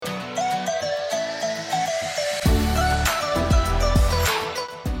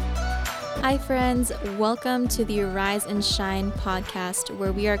Hi, friends. Welcome to the Arise and Shine podcast,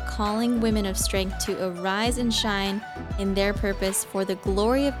 where we are calling women of strength to arise and shine in their purpose for the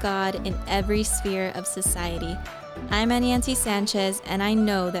glory of God in every sphere of society. I'm Annie Sanchez, and I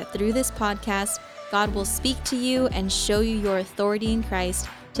know that through this podcast, God will speak to you and show you your authority in Christ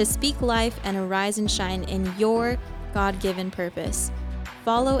to speak life and arise and shine in your God-given purpose.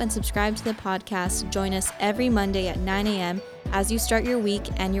 Follow and subscribe to the podcast. Join us every Monday at 9 a.m. as you start your week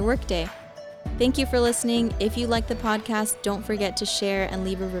and your workday. Thank you for listening. If you like the podcast, don't forget to share and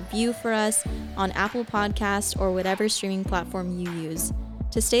leave a review for us on Apple Podcasts or whatever streaming platform you use.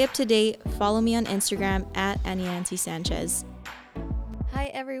 To stay up to date, follow me on Instagram at Annie Sanchez. Hi,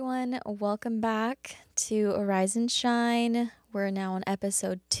 everyone. Welcome back to Arise and Shine. We're now on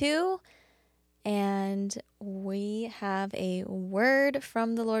episode 2, and we have a word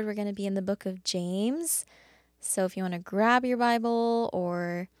from the Lord. We're going to be in the book of James. So if you want to grab your Bible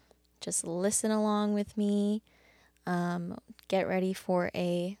or just listen along with me, get ready for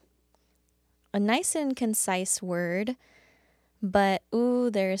a nice and concise word. But,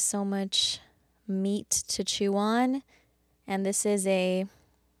 there's so much meat to chew on. And this is a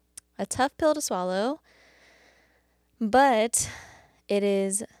tough pill to swallow. But it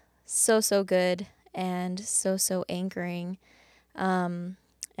is so good and so anchoring. And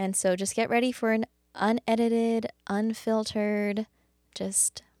so just get ready for an unedited, unfiltered,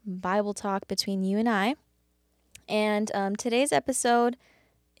 just Bible talk between you and I. And today's episode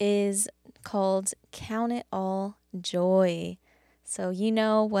is called Count It All Joy. So you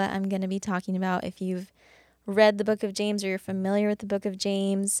know what I'm going to be talking about if you've read the book of James or you're familiar with the book of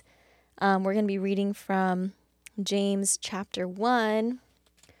James. We're going to be reading from James chapter 1.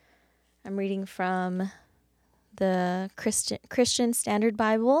 I'm reading from the Christian Standard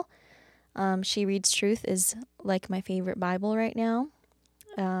Bible. She Reads Truth is like my favorite Bible right now.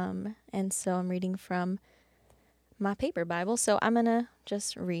 And so I'm reading from my paper Bible. So I'm going to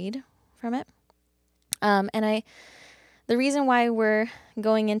just read from it. The reason why we're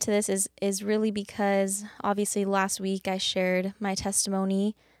going into this is really because obviously last week I shared my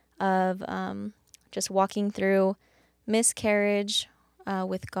testimony of just walking through miscarriage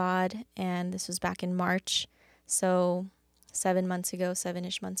with God. And this was back in March. So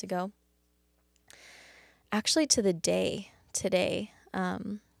 7-ish months ago. Actually, to the day today.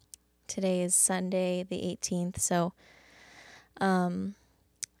 Today is Sunday, the 18th. So, 7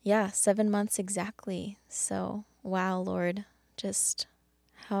 months exactly. So, wow, Lord, just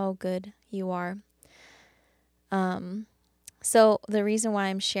how good you are. So the reason why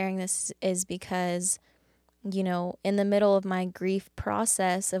I'm sharing this is because, in the middle of my grief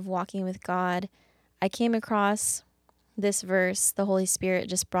process of walking with God, I came across this verse. The Holy Spirit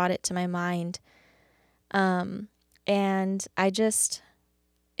just brought it to my mind. And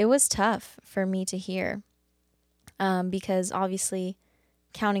it was tough for me to hear, because obviously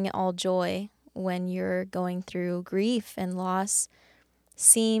counting it all joy when you're going through grief and loss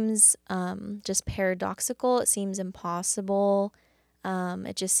seems just paradoxical. It seems impossible.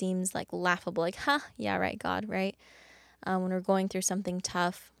 It just seems like laughable, like, yeah, right, God, right? When we're going through something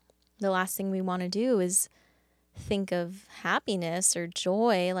tough, the last thing we want to do is think of happiness or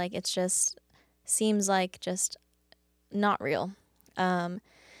joy. Like, it just seems like just not real.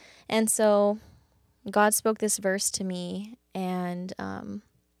 And so God spoke this verse to me, and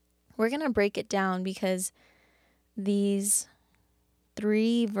we're going to break it down because these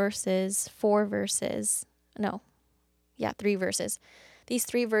 3 verses. These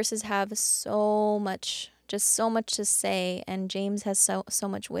 3 verses have so much to say, and James has so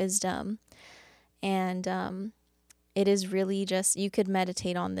much wisdom. And it is really just, you could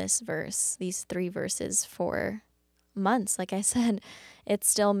meditate on these 3 verses for months. Like I said, it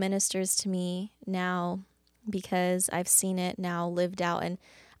still ministers to me now because I've seen it now lived out. And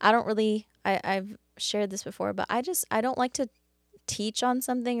I've shared this before, but I don't like to teach on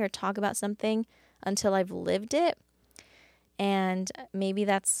something or talk about something until I've lived it. And maybe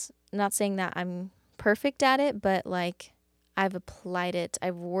that's not saying that I'm perfect at it, but like I've applied it,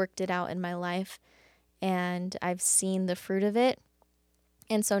 I've worked it out in my life, and I've seen the fruit of it.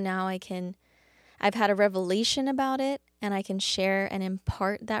 And so now I've had a revelation about it, and I can share and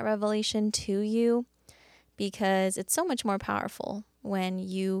impart that revelation to you, because it's so much more powerful when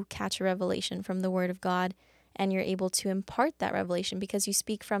you catch a revelation from the Word of God and you're able to impart that revelation, because you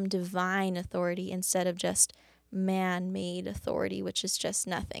speak from divine authority instead of just man-made authority, which is just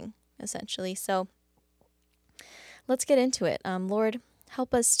nothing, essentially. So let's get into it. Lord,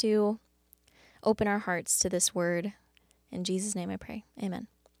 help us to open our hearts to this word. In Jesus' name I pray. Amen.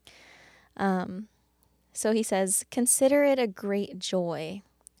 So he says, "Consider it a great joy,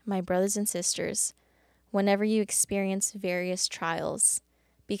 my brothers and sisters, whenever you experience various trials,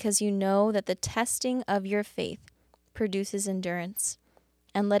 because you know that the testing of your faith produces endurance.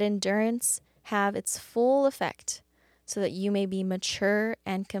 And let endurance have its full effect, so that you may be mature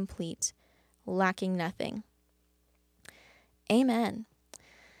and complete, lacking nothing. Amen.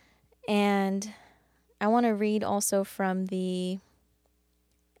 And I want to read also from the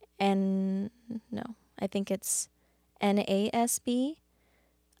I think it's NASB,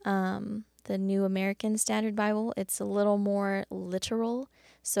 the New American Standard Bible. It's a little more literal.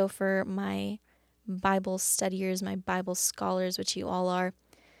 So for my Bible studiers, my Bible scholars, which you all are,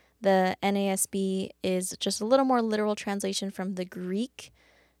 the NASB is just a little more literal translation from the Greek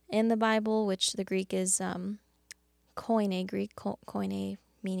in the Bible, which the Greek is Koine Greek, Koine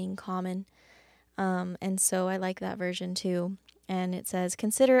meaning common. And so I like that version too. And it says,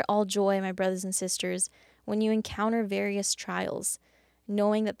 "Consider it all joy, my brothers and sisters, when you encounter various trials,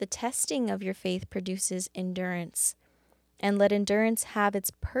 knowing that the testing of your faith produces endurance. And let endurance have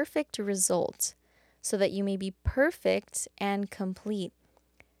its perfect result, so that you may be perfect and complete,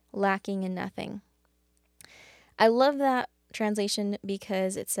 lacking in nothing." I love that translation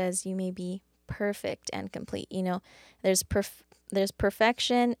because it says you may be perfect and complete. You know, there's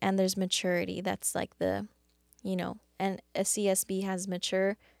perfection and there's maturity. That's like the, and a CSB has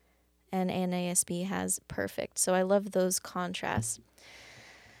mature and NASB has perfect. So I love those contrasts.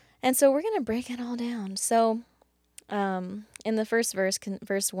 And so we're going to break it all down. So in the first verse,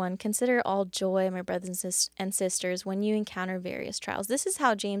 verse 1, "Consider all joy, my brothers and sisters, when you encounter various trials." This is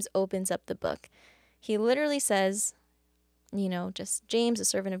how James opens up the book. He literally says, just James, a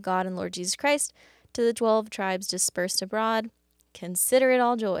servant of God and Lord Jesus Christ, to the 12 tribes dispersed abroad, consider it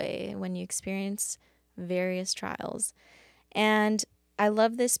all joy when you experience various trials. And I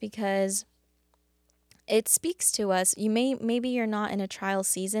love this because it speaks to us. Maybe you're not in a trial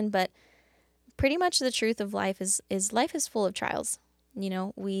season, but pretty much the truth of life is life is full of trials.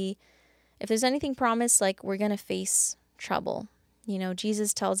 If there's anything promised, like, we're going to face trouble.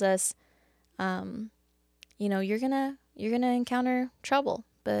 Jesus tells us, you're going to encounter trouble,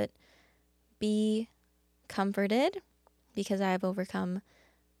 but be comforted because I have overcome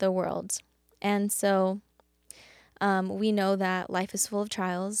the world. And so we know that life is full of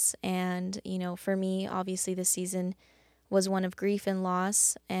trials. And, for me, obviously this season was one of grief and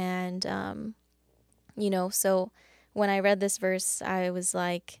loss. And, so when I read this verse, I was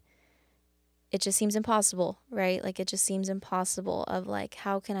like, it just seems impossible, right? Like, it just seems impossible of like,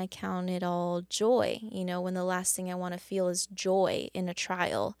 how can I count it all joy, when the last thing I want to feel is joy in a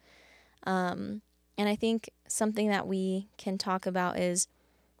trial. And I think something that we can talk about is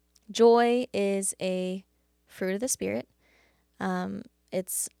joy is a fruit of the Spirit.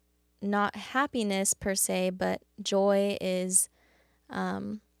 It's not happiness per se, but joy is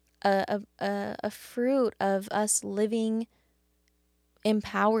a fruit of us living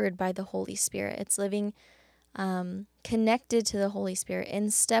empowered by the Holy Spirit. It's living connected to the Holy Spirit,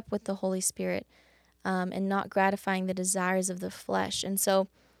 in step with the Holy Spirit, and not gratifying the desires of the flesh. And so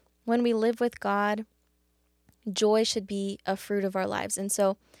when we live with God, joy should be a fruit of our lives. And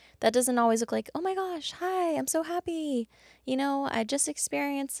so that doesn't always look like, oh my gosh, hi, I'm so happy. I just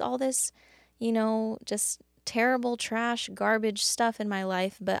experienced all this, just terrible trash, garbage stuff in my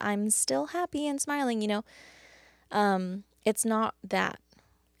life, but I'm still happy and smiling, It's not that.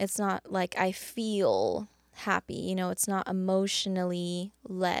 It's not like I feel happy, it's not emotionally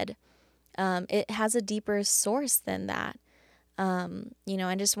led. It has a deeper source than that.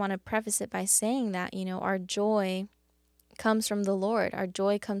 I just want to preface it by saying that, our joy comes from the Lord. Our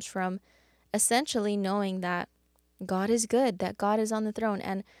joy comes from essentially knowing that God is good, that God is on the throne.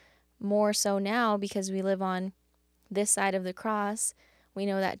 And more so now, because we live on this side of the cross, we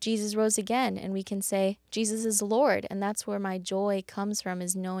know that Jesus rose again, and we can say Jesus is Lord. And that's where my joy comes from,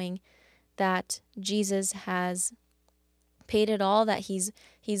 is knowing that Jesus has paid it all, that he's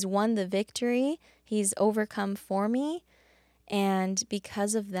won the victory, he's overcome for me. And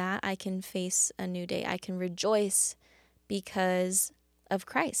because of that, I can face a new day. I can rejoice because of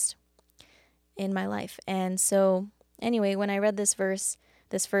Christ in my life. And so anyway, when I read this verse,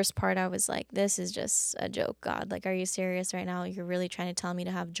 this first part, I was like, this is just a joke, God. Like, are you serious right now? You're really trying to tell me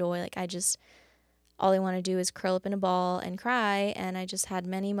to have joy? Like, all I want to do is curl up in a ball and cry. And I just had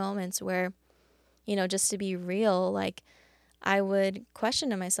many moments where, just to be real, like, I would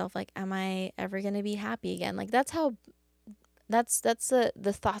question to myself, like, am I ever going to be happy again? Like, that's the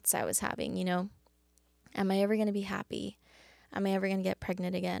thoughts I was having, Am I ever going to be happy? Am I ever going to get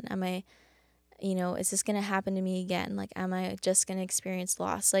pregnant again? Am I, is this going to happen to me again? Like, am I just going to experience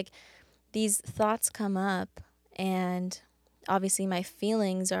loss? Like, these thoughts come up, and obviously my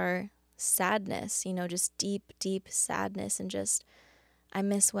feelings are sadness, just deep, deep sadness, and just I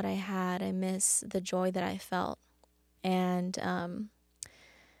miss what I had. I miss the joy that I felt. And, I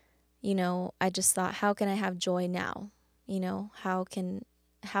just thought, how can I have joy now? How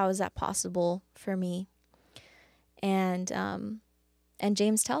is that possible for me? And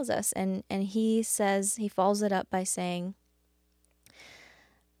James tells us, and he says, he follows it up by saying,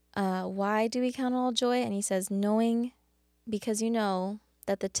 why do we count all joy? And he says, because you know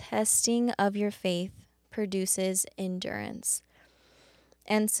that the testing of your faith produces endurance.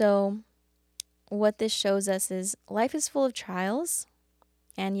 And so what this shows us is life is full of trials.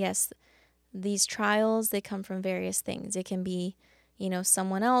 And yes, these trials, they come from various things. It can be,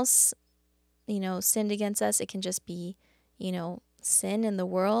 someone else, sinned against us. It can just be, sin in the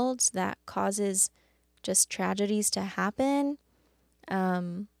world that causes just tragedies to happen.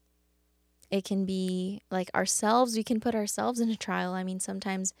 It can be like ourselves. We can put ourselves in a trial. I mean,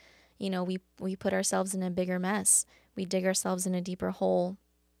 sometimes, we put ourselves in a bigger mess. We dig ourselves in a deeper hole.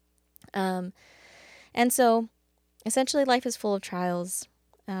 And so essentially life is full of trials,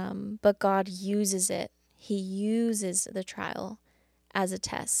 but God uses it. He uses the trial as a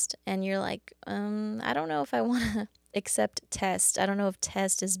test. And you're like, I don't know if I want to accept test. I don't know if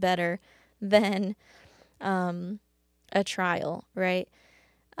test is better than a trial, right?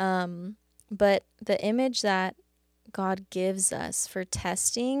 But the image that God gives us for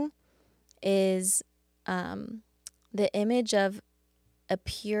testing is the image of a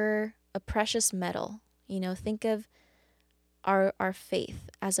precious metal. Think of our faith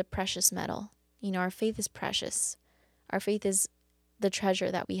as a precious metal. Our faith is precious. Our faith is the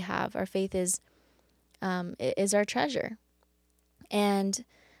treasure that we have. Our faith is our treasure. And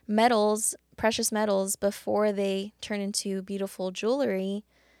metals, precious metals, before they turn into beautiful jewelry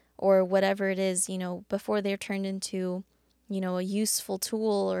or whatever it is, before they're turned into, a useful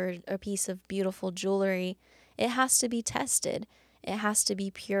tool or a piece of beautiful jewelry, it has to be tested. It has to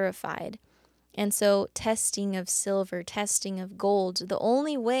be purified. And so testing of silver, testing of gold, the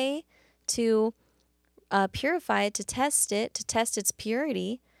only way to purify it, to test its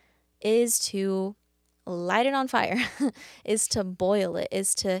purity, is to light it on fire, is to boil it,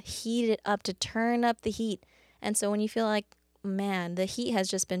 is to heat it up, to turn up the heat. And so when you feel like, man, the heat has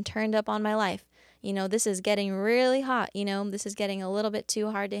just been turned up on my life, this is getting really hot, this is getting a little bit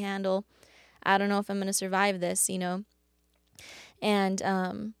too hard to handle. I don't know if I'm going to survive this,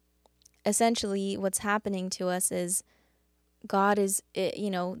 And essentially what's happening to us is God is,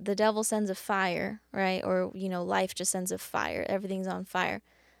 the devil sends a fire, right? Or, life just sends a fire. Everything's on fire.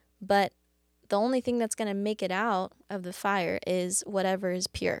 But the only thing that's going to make it out of the fire is whatever is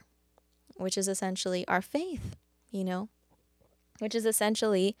pure, which is essentially our faith, which is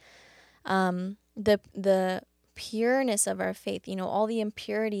essentially the pureness of our faith. All the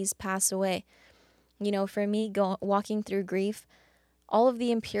impurities pass away. For me, walking through grief, all of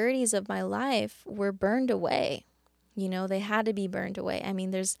the impurities of my life were burned away. They had to be burned away. I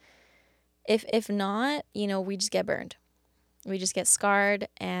mean, if not, we just get burned. We just get scarred,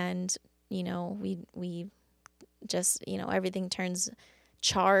 and, we just, everything turns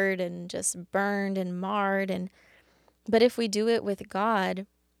charred and just burned and marred. But if we do it with God,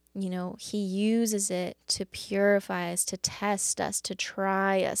 He uses it to purify us, to test us, to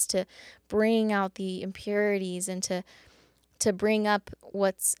try us, to bring out the impurities, and to bring up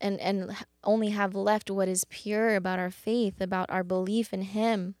what's and only have left what is pure about our faith, about our belief in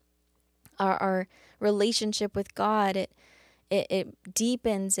Him, our relationship with God. It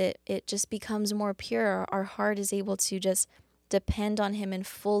deepens, it just becomes more pure. Our heart is able to just depend on Him and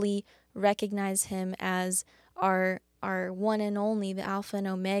fully recognize Him as our one and only, the Alpha and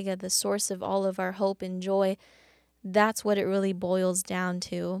Omega, the source of all of our hope and joy. That's what it really boils down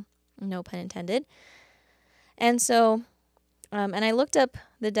to, no pun intended. And so and I looked up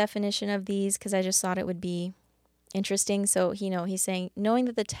the definition of these because I just thought it would be interesting. So, he's saying, knowing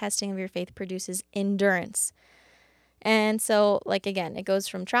that the testing of your faith produces endurance. And so, again, it goes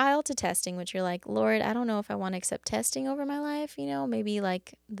from trial to testing, which you're like, Lord, I don't know if I want to accept testing over my life, maybe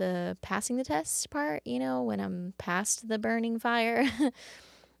the passing the test part, when I'm past the burning fire.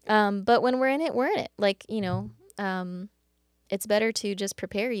 But when we're in it, we're in it. It's better to just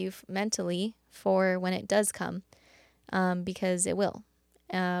prepare you mentally for when it does come. Because it will.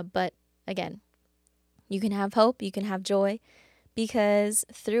 But again, you can have hope, you can have joy, because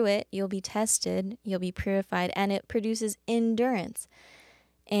through it, you'll be tested, you'll be purified, and it produces endurance.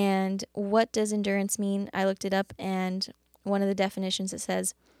 And what does endurance mean? I looked it up, and one of the definitions, it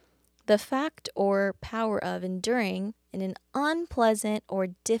says, the fact or power of enduring in an unpleasant or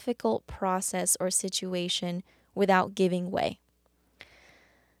difficult process or situation without giving way.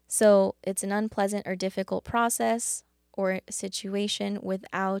 So it's an unpleasant or difficult process or situation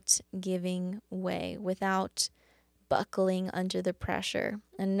without giving way, without buckling under the pressure.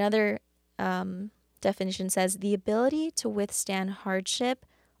 Another definition says the ability to withstand hardship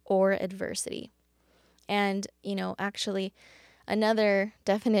or adversity. And, actually, another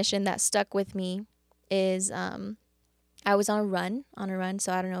definition that stuck with me is I was on a run.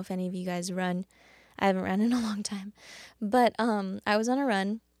 So I don't know if any of you guys run. I haven't run in a long time. But I was on a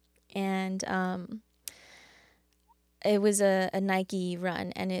run, and it was a Nike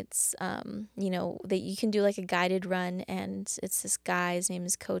run, and it's, that you can do like a guided run, and it's this guy, his name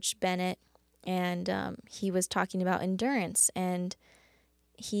is Coach Bennett, and he was talking about endurance, and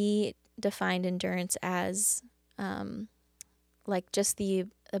he defined endurance as like just the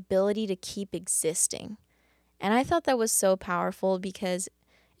ability to keep existing. And I thought that was so powerful because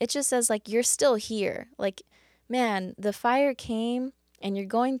it just says like, you're still here. Like, man, the fire came and you're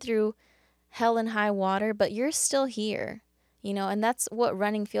going through hell and high water, but you're still here, and that's what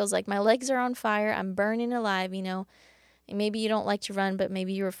running feels like. My legs are on fire. I'm burning alive, Maybe you don't like to run, but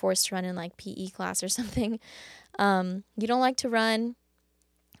maybe you were forced to run in like PE class or something. You don't like to run,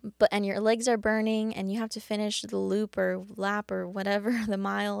 and your legs are burning and you have to finish the loop or lap or whatever, the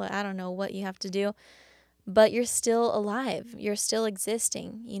mile, I don't know what you have to do, but you're still alive. You're still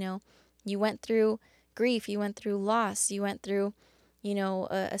existing. You went through grief, you went through loss, you went through,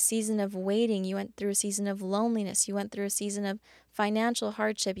 a season of waiting, you went through a season of loneliness, you went through a season of financial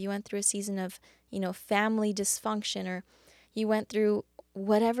hardship, you went through a season of, family dysfunction, or you went through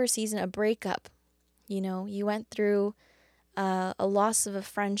whatever season, a breakup, you went through a loss of a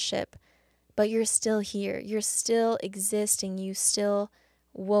friendship, but you're still here. You're still existing. You still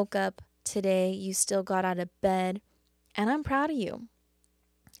woke up today. You still got out of bed, and I'm proud of you.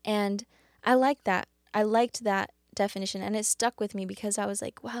 And I like that. I liked that definition, and it stuck with me because I was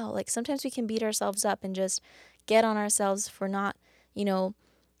like, wow, like sometimes we can beat ourselves up and just get on ourselves for not,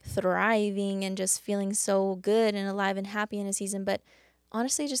 thriving and just feeling so good and alive and happy in a season. But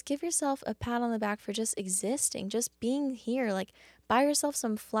honestly, just give yourself a pat on the back for just existing, just being here. Like, buy yourself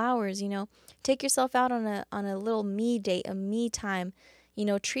some flowers, take yourself out on a little me date, a me time,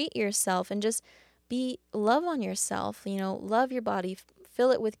 treat yourself and just love on yourself, love your body, fill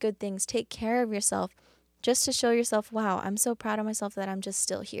it with good things, take care of yourself, just to show yourself, wow, I'm so proud of myself that I'm just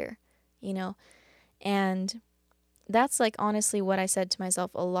still here, and that's like honestly what I said to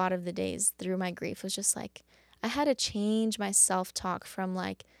myself a lot of the days through my grief, was just like, I had to change my self-talk from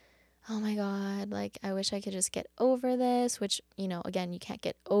like, oh my God, like I wish I could just get over this, which, again, you can't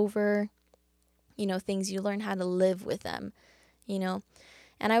get over, things. You learn how to live with them,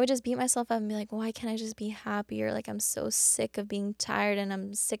 and I would just beat myself up and be like, why can't I just be happier? Like, I'm so sick of being tired, and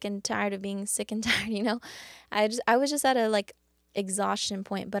I'm sick and tired of being sick and tired, I was just at a like exhaustion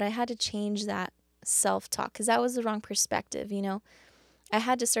point, but I had to change that self-talk because that was the wrong perspective, I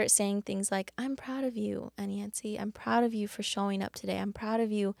had to start saying things like, I'm proud of you, Nancy. I'm proud of you for showing up today. I'm proud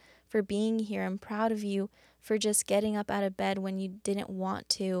of you for being here. I'm proud of you for just getting up out of bed when you didn't want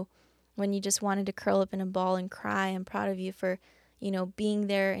to, when you just wanted to curl up in a ball and cry. I'm proud of you for, being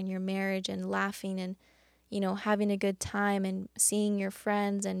there in your marriage and laughing and, having a good time and seeing your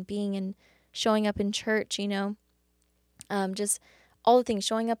friends and showing up in church, just all the things,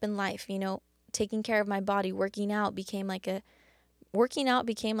 showing up in life, taking care of my body. Working out became like a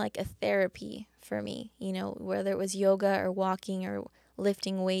therapy for me, whether it was yoga or walking or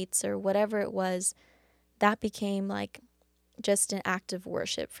lifting weights or whatever it was. That became like just an act of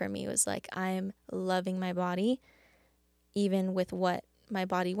worship for me. It was like, I am loving my body, even with what my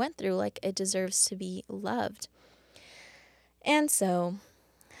body went through. Like, it deserves to be loved. And so,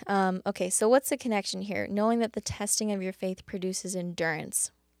 okay, so what's the connection here? Knowing that the testing of your faith produces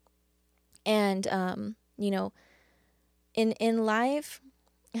endurance. And, in life,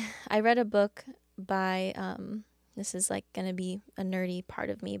 I read a book by, this is like going to be a nerdy part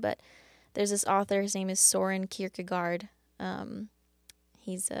of me, but there's this author, his name is Soren Kierkegaard.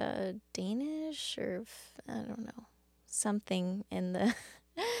 He's a Danish or I don't know, something in the,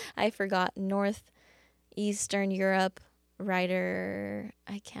 I forgot, Northeastern Europe writer.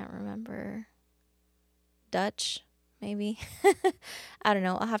 I can't remember. Dutch, maybe. I don't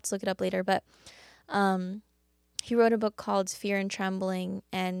know. I'll have to look it up later. But he wrote a book called Fear and Trembling,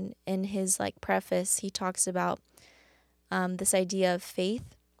 and in his like preface, he talks about this idea of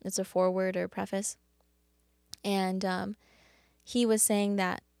faith. It's a foreword or preface, and he was saying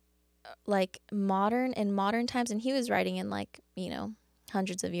that like in modern times, and he was writing in like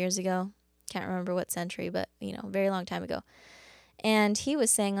hundreds of years ago. Can't remember what century, but very long time ago. And he was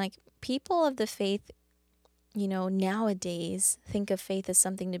saying like people of the faith nowadays think of faith as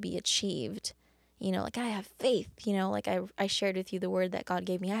something to be achieved. Like I have faith, like I shared with you the word that God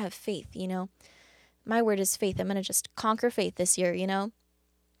gave me. I have faith, my word is faith. I'm going to just conquer faith this year,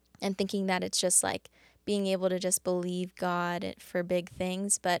 and thinking that it's just like being able to just believe God for big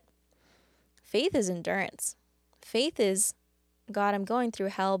things. But faith is endurance. Faith is, God, I'm going through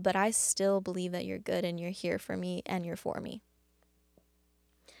hell, but I still believe that you're good and you're here for me and you're for me.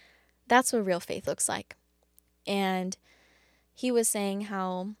 That's what real faith looks like. And he was saying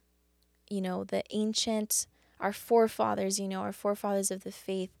how, our forefathers, our forefathers of the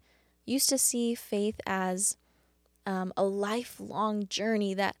faith used to see faith as a lifelong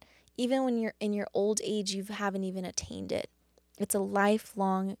journey that even when you're in your old age, you haven't even attained it. It's a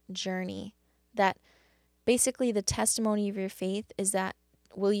lifelong journey that basically the testimony of your faith is that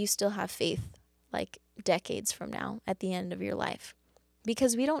will you still have faith like decades from now at the end of your life?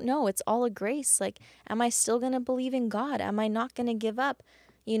 Because we don't know. It's all a grace. Like, am I still going to believe in God? Am I not going to give up?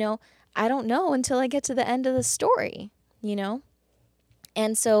 I don't know until I get to the end of the story,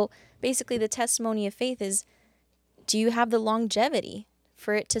 And so basically the testimony of faith is, do you have the longevity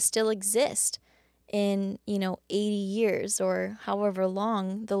for it to still exist in, 80 years or however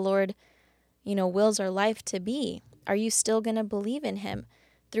long the Lord, wills our life to be? Are you still going to believe in him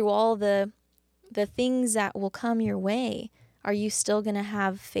through all the things that will come your way? Are you still going to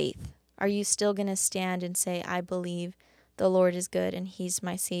have faith? Are you still going to stand and say, I believe the Lord is good and he's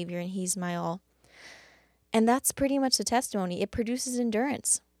my savior and he's my all? And that's pretty much the testimony. It produces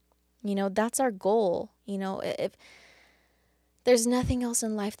endurance. That's our goal. If there's nothing else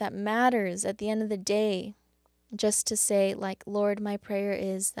in life that matters at the end of the day, just to say, like, Lord, my prayer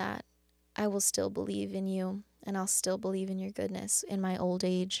is that I will still believe in you and I'll still believe in your goodness in my old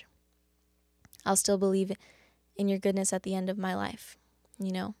age. I'll still believe in your goodness at the end of my life.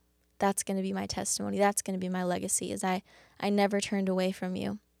 That's going to be my testimony. That's going to be my legacy, is I never turned away from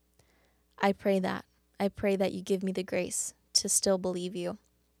you. I pray that. I pray that you give me the grace to still believe you,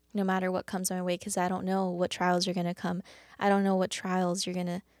 no matter what comes my way, because I don't know what trials are going to come. I don't know what trials you're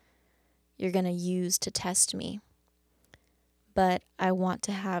going to use to test me. But I want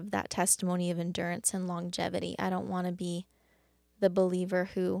to have that testimony of endurance and longevity. I don't want to be the believer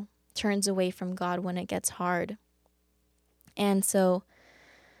who turns away from God when it gets hard. And so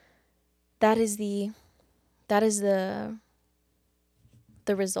that is the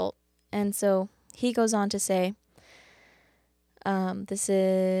result. And so he goes on to say, this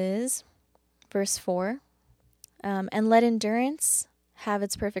is verse 4, and let endurance have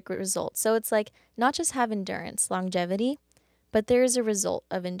its perfect result. So it's like not just have endurance, longevity, but there is a result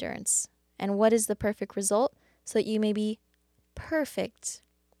of endurance. And what is the perfect result? So that you may be perfect,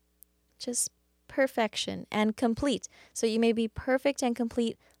 just perfection and complete. So you may be perfect and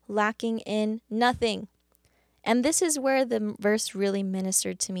complete, lacking in nothing. And this is where the verse really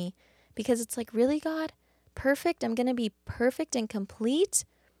ministered to me, because it's like, really, God? Perfect? I'm going to be perfect and complete?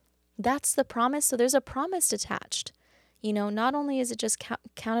 That's the promise. So there's a promise attached. Not only is it just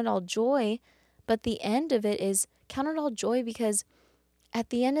count it all joy, but the end of it is count it all joy, because at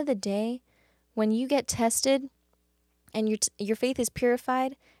the end of the day, when you get tested and your faith is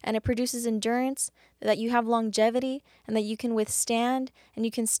purified and it produces endurance, that you have longevity and that you can withstand and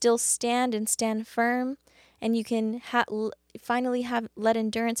you can still stand and stand firm, and you can finally let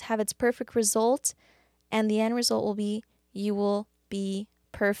endurance have its perfect result, and the end result will be you will be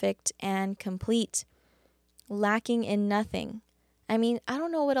perfect and complete, lacking in nothing. I mean, I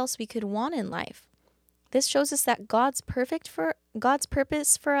don't know what else we could want in life. This shows us that God's purpose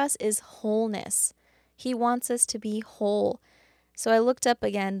for us is wholeness. He wants us to be whole. So I looked up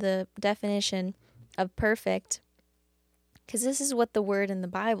again the definition of perfect, because this is what the word in the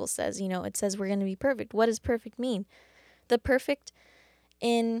Bible says. It says we're going to be perfect. What does perfect mean? The perfect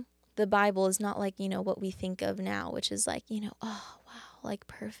in the Bible is not like, what we think of now, which is like, oh, wow, like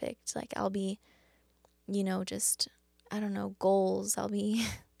perfect. Like I'll be, just, I don't know, goals.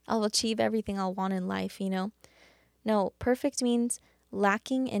 I'll achieve everything I'll want in life, No, perfect means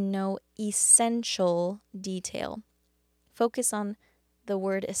lacking in no essential detail. Focus on the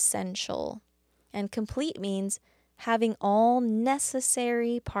word essential. And complete means having all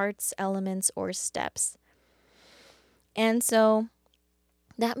necessary parts, elements, or steps. And so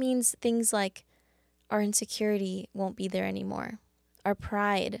that means things like our insecurity won't be there anymore. Our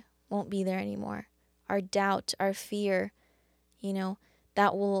pride won't be there anymore. Our doubt, our fear,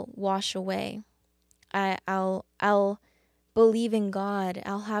 that will wash away. I'll believe in God.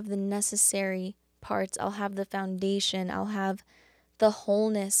 I'll have the necessary parts. I'll have the foundation. I'll have the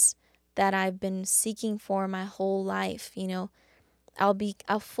wholeness that I've been seeking for my whole life.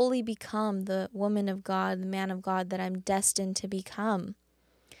 I'll fully become the woman of God, the man of God that I'm destined to become.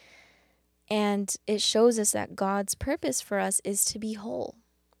 And it shows us that God's purpose for us is to be whole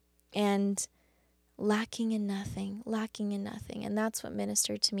and lacking in nothing, lacking in nothing. And that's what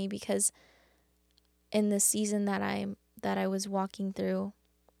ministered to me, because in the season that I was walking through,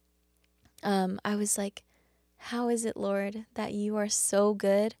 I was like, how is it, Lord, that you are so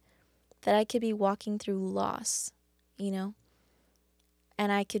good that I could be walking through loss, and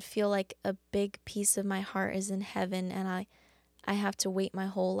I could feel like a big piece of my heart is in heaven, and I have to wait my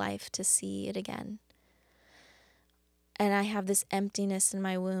whole life to see it again. And I have this emptiness in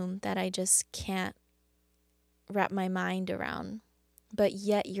my womb that I just can't wrap my mind around. But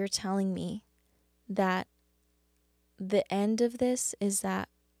yet you're telling me that the end of this is that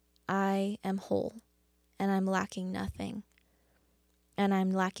I am whole and I'm lacking nothing. And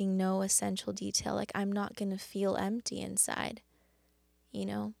I'm lacking no essential detail. Like, I'm not going to feel empty inside,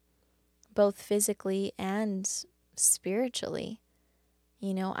 both physically and spiritually.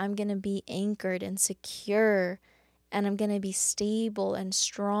 I'm going to be anchored and secure, and I'm going to be stable and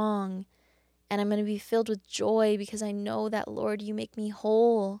strong, and I'm going to be filled with joy because I know that, Lord, you make me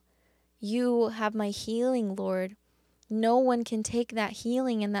whole. You have my healing, Lord. No one can take that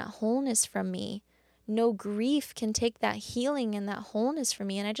healing and that wholeness from me. No grief can take that healing and that wholeness from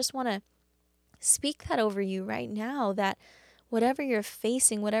me. And I just want to speak that over you right now, that whatever you're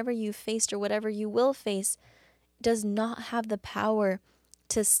facing, whatever you faced or whatever you will face, does not have the power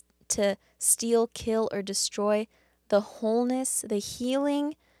to steal, kill, or destroy the wholeness, the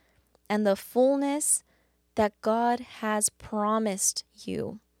healing, and the fullness that God has promised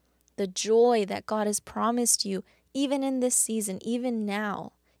you. The joy that God has promised you, even in this season, even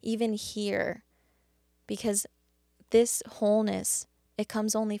now, even here. Because this wholeness, it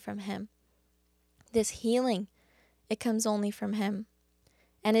comes only from Him. This healing, it comes only from Him.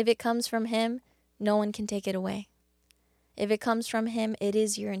 And if it comes from Him, no one can take it away. If it comes from Him, it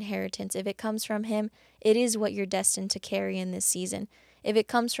is your inheritance. If it comes from Him, it is what you're destined to carry in this season. If it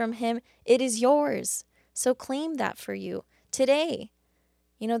comes from Him, it is yours. So claim that for you today.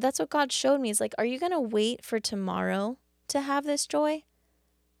 That's what God showed me. It's like, are you going to wait for tomorrow to have this joy?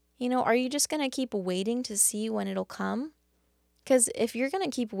 Are you just going to keep waiting to see when it'll come? Because if you're going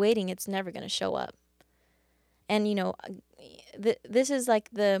to keep waiting, it's never going to show up. And, this is like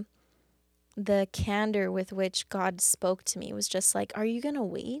the candor with which God spoke to me. It was just like, are you going to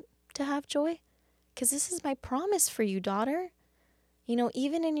wait to have joy? Because this is my promise for you, daughter.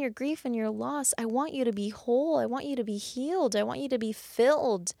 Even in your grief and your loss, I want you to be whole. I want you to be healed. I want you to be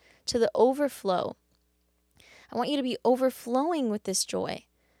filled to the overflow. I want you to be overflowing with this joy,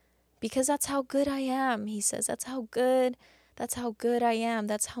 because that's how good I am. He says, that's how good I am.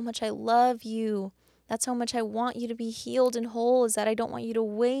 That's how much I love you. That's how much I want you to be healed and whole, is that I don't want you to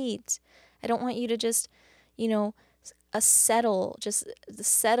wait. I don't want you to just, settling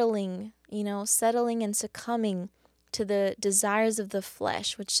and succumbing to the desires of the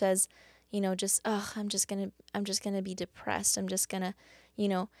flesh, which says, I'm just going to be depressed. I'm just going to,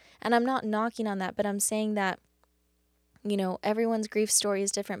 and I'm not knocking on that, but I'm saying that, everyone's grief story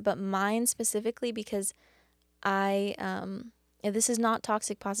is different, but mine specifically, because this is not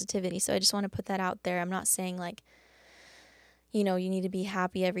toxic positivity. So I just want to put that out there. I'm not saying like, you need to be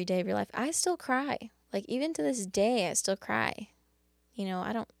happy every day of your life. I still cry. Like, even to this day, I still cry.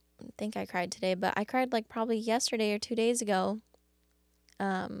 I don't think I cried today, but I cried like probably yesterday or 2 days ago.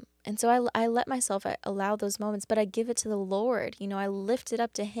 And so I let myself allow those moments, but I give it to the Lord. I lift it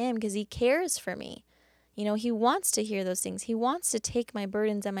up to Him because He cares for me. He wants to hear those things. He wants to take my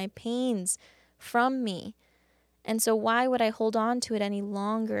burdens and my pains from me. And so why would I hold on to it any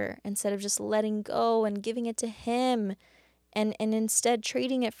longer instead of just letting go and giving it to Him, and instead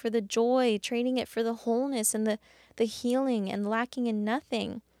trading it for the joy, trading it for the wholeness and the healing and lacking in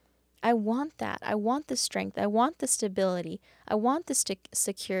nothing? I want that. I want the strength. I want the stability. I want the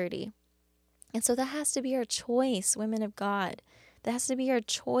security. And so that has to be our choice, women of God. That has to be our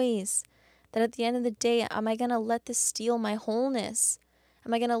choice. That at the end of the day, am I going to let this steal my wholeness?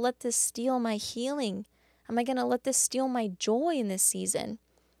 Am I going to let this steal my healing? Am I going to let this steal my joy in this season?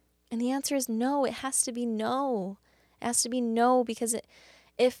 And the answer is no. It has to be no. It has to be no, because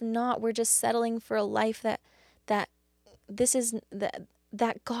if not, we're just settling for a life that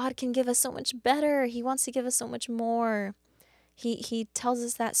God can give us so much better. He wants to give us so much more. He tells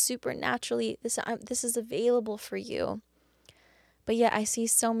us that supernaturally, this is available for you. But yet I see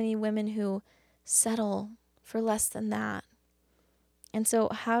so many women who settle for less than that. And so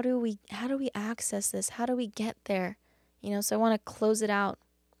how do we access this? How do we get there? So I want to close it out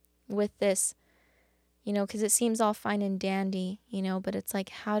with this. because it seems all fine and dandy, but it's like,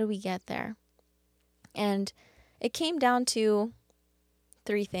 how do we get there? And it came down to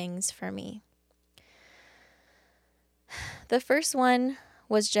 3 things for me. The first one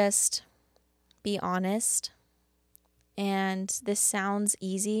was just be honest. And this sounds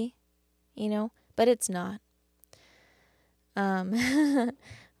easy, but it's not.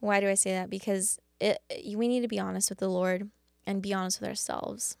 Why do I say that? Because we need to be honest with the Lord and be honest with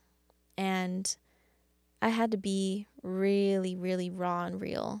ourselves. And I had to be really, really raw and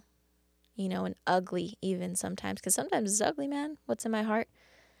real, and ugly even sometimes. Because sometimes it's ugly, man. What's in my heart?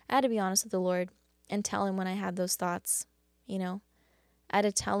 I had to be honest with the Lord and tell him when I had those thoughts, I had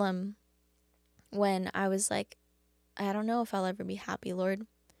to tell him when I was like, I don't know if I'll ever be happy, Lord.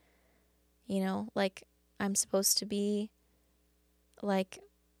 Like I'm supposed to be like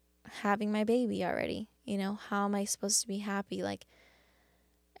having my baby already. How am I supposed to be happy? Like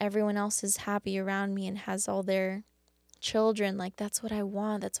everyone else is happy around me and has all their children. Like that's what I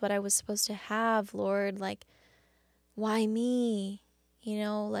want. That's what I was supposed to have, Lord. Like why me?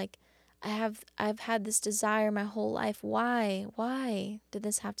 Like I've had this desire my whole life. Why did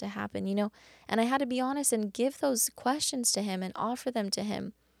this have to happen? And I had to be honest and give those questions to him and offer them to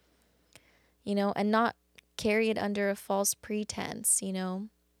him, and not carry it under a false pretense,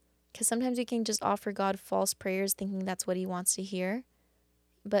 because sometimes we can just offer God false prayers thinking that's what he wants to hear,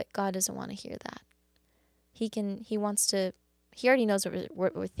 but God doesn't want to hear that. He already knows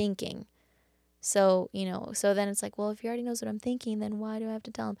what we're thinking. So, so then it's like, well, if he already knows what I'm thinking, then why do I have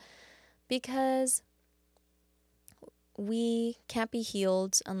to tell him? Because we can't be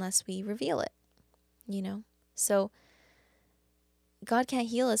healed unless we reveal it, So God can't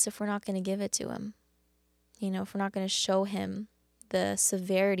heal us if we're not going to give it to him. If we're not going to show him the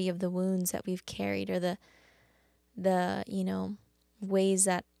severity of the wounds that we've carried, or the ways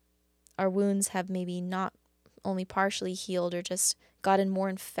that our wounds have maybe not only partially healed or just gotten more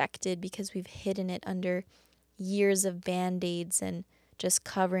infected because we've hidden it under years of band-aids and just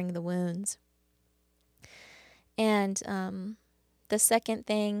covering the wounds. And the second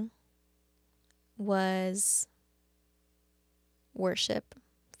thing was worship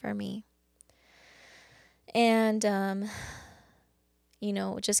for me. And,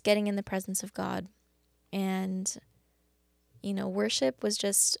 just getting in the presence of God. And, worship was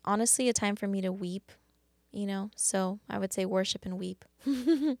just honestly a time for me to weep, So I would say worship and weep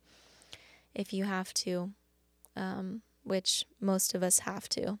if you have to, which most of us have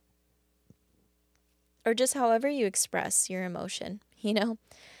to. Or just however you express your emotion,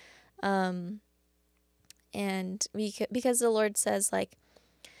 And because the Lord says, like,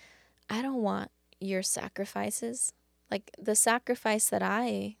 I don't want your sacrifices. Like, the sacrifice that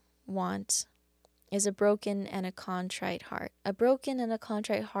I want is a broken and a contrite heart. A broken and a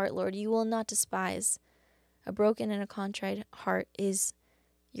contrite heart, Lord, you will not despise. A broken and a contrite heart is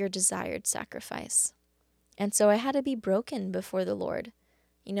your desired sacrifice. And so I had to be broken before the Lord,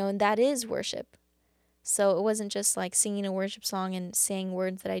 and that is worship. So it wasn't just like singing a worship song and saying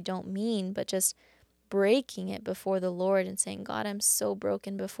words that I don't mean, but just breaking it before the Lord and saying, God, I'm so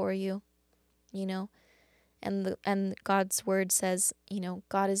broken before you, and God's word says,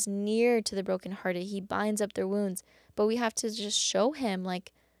 God is near to the brokenhearted. He binds up their wounds, but we have to just show him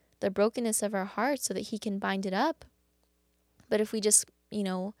like the brokenness of our hearts so that he can bind it up. But if we just,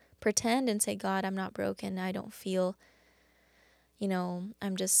 pretend and say, God, I'm not broken. I don't feel,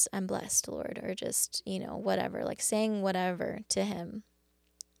 I'm blessed, Lord, or just, whatever, like saying whatever to him,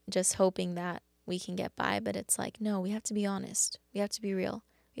 just hoping that we can get by. But it's like, no, we have to be honest. We have to be real.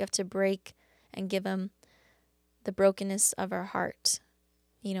 We have to break and give him the brokenness of our heart,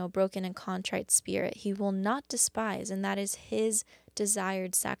 broken and contrite spirit. He will not despise, and that is his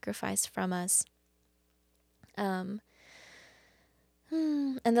desired sacrifice from us. And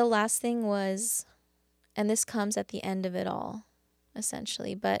the last thing was, and this comes at the end of it all,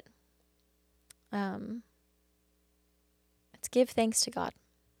 essentially, but it's give thanks to God.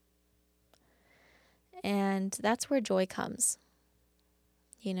 And that's where joy comes,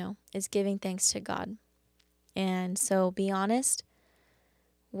 is giving thanks to God. And so be honest,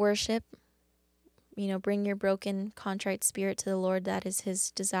 worship, bring your broken, contrite spirit to the Lord. That is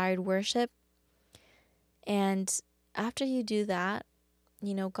his desired worship. And after you do that,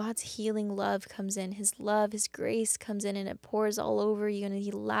 God's healing love comes in. His love, his grace comes in, and it pours all over you, and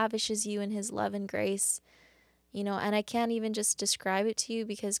he lavishes you in his love and grace. And I can't even just describe it to you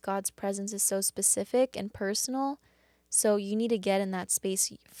because God's presence is so specific and personal. So you need to get in that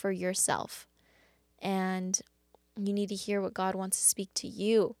space for yourself. And you need to hear what God wants to speak to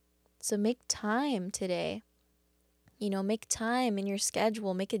you. So make time today, Make time in your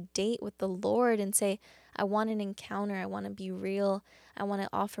schedule, make a date with the Lord and say, I want an encounter. I want to be real. I want to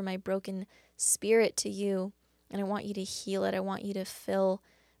offer my broken spirit to you. And I want you to heal it. I want you to fill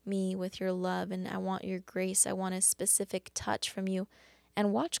me with your love. And I want your grace. I want a specific touch from you.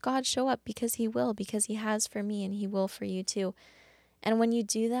 And watch God show up, because he will, because he has for me and he will for you too. And when you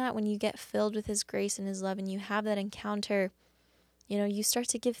do that, when you get filled with his grace and his love and you have that encounter, you start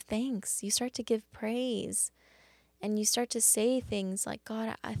to give thanks. You start to give praise. And you start to say things like,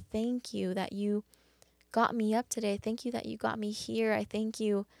 God, I thank you that you got me up today. I thank you that you got me here. I thank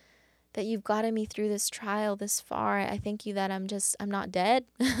you that you've gotten me through this trial this far. I thank you that I'm not dead.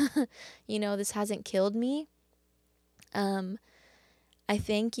 This hasn't killed me. I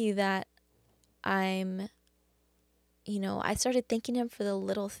thank you that I started thanking him for the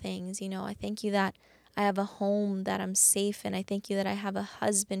little things. I thank you that I have a home that I'm safe in. I thank you that I have a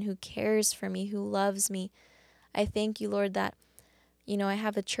husband who cares for me, who loves me. I thank you, Lord, that, I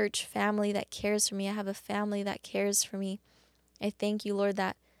have a church family that cares for me. I have a family that cares for me. I thank you, Lord,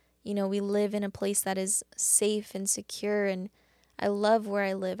 that, we live in a place that is safe and secure, and I love where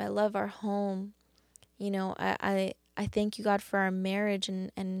I live. I love our home. I thank you, God, for our marriage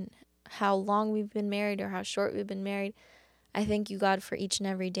and how long we've been married or how short we've been married. I thank you, God, for each and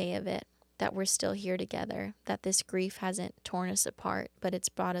every day of it, that we're still here together, that this grief hasn't torn us apart, but it's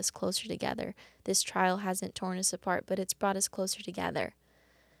brought us closer together. This trial hasn't torn us apart, but it's brought us closer together.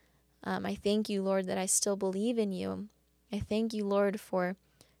 I thank you, Lord, that I still believe in you. I thank you, Lord, for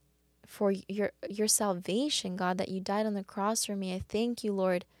your salvation, God, that you died on the cross for me. I thank you,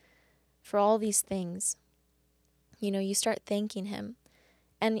 Lord, for all these things. You start thanking him.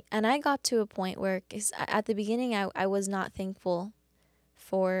 And I got to a point where, 'cause at the beginning, I was not thankful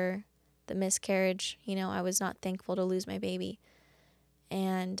for the miscarriage. I was not thankful to lose my baby.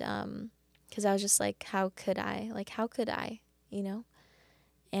 And because I was just like, how could I? Like, how could I?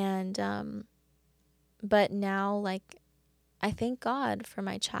 And but now, like, I thank God for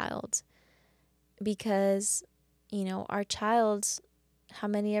my child, because, our child, how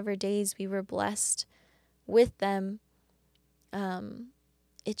many ever days we were blessed with them,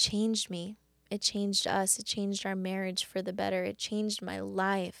 it changed me. It changed us. It changed our marriage for the better. It changed my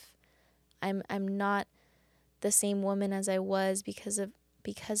life. I'm not the same woman as I was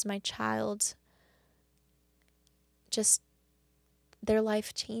because my child, just their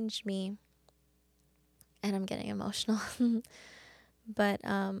life changed me. And I'm getting emotional. But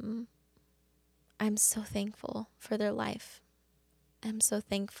I'm so thankful for their life. I'm so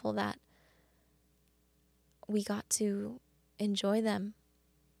thankful that we got to enjoy them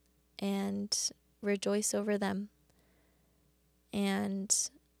and rejoice over them. And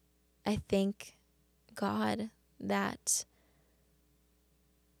I thank God that,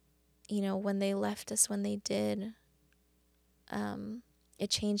 when they left us, when they did, it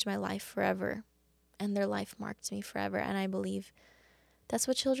changed my life forever, and their life marked me forever. And I believe that's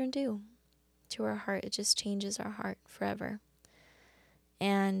what children do to our heart. It just changes our heart forever.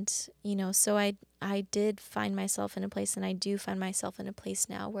 And, so I did find myself in a place, and I do find myself in a place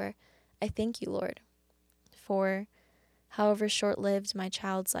now where I thank you, Lord, for however short-lived my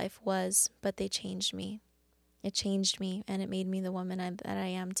child's life was, but they changed me. It changed me, and it made me the woman that I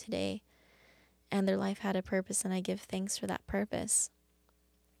am today. And their life had a purpose, and I give thanks for that purpose.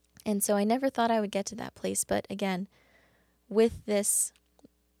 And so I never thought I would get to that place, but again, with this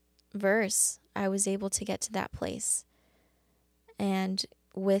verse, I was able to get to that place. And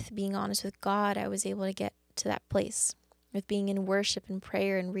with being honest with God, I was able to get to that place. With being in worship and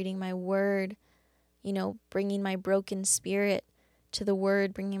prayer and reading my word, bringing my broken spirit to the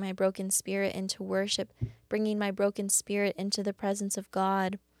word, bringing my broken spirit into worship, bringing my broken spirit into the presence of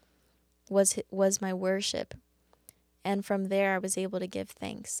God was my worship. And from there, I was able to give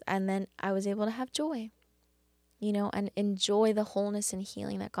thanks. And then I was able to have joy, and enjoy the wholeness and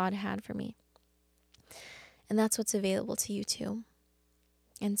healing that God had for me. And that's what's available to you too.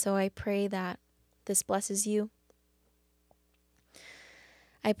 And so I pray that this blesses you.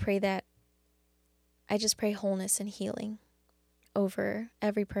 I just pray wholeness and healing over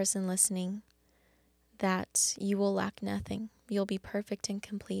every person listening, that you will lack nothing. You'll be perfect and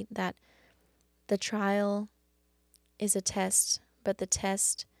complete, that the trial is a test, but the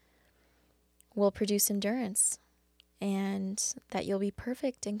test will produce endurance, and that you'll be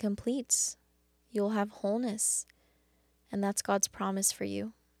perfect and complete. You'll have wholeness, and that's God's promise for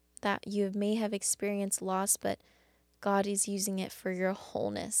you, that you may have experienced loss, but God is using it for your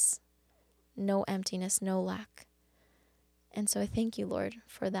wholeness. No emptiness, no lack. And so I thank you, Lord,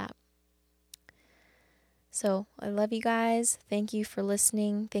 for that. So I love you guys. Thank you for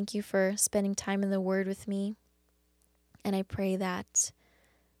listening. Thank you for spending time in the Word with me. And I pray that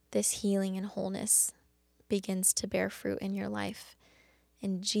this healing and wholeness begins to bear fruit in your life.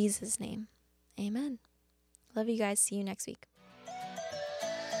 In Jesus' name, amen. Love you guys. See you next week.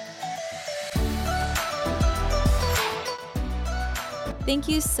 Thank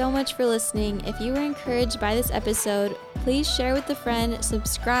you so much for listening. If you were encouraged by this episode, please share with a friend,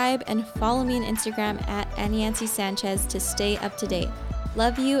 subscribe, and follow me on Instagram at Annie Sanchez to stay up to date.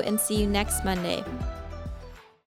 Love you and see you next Monday.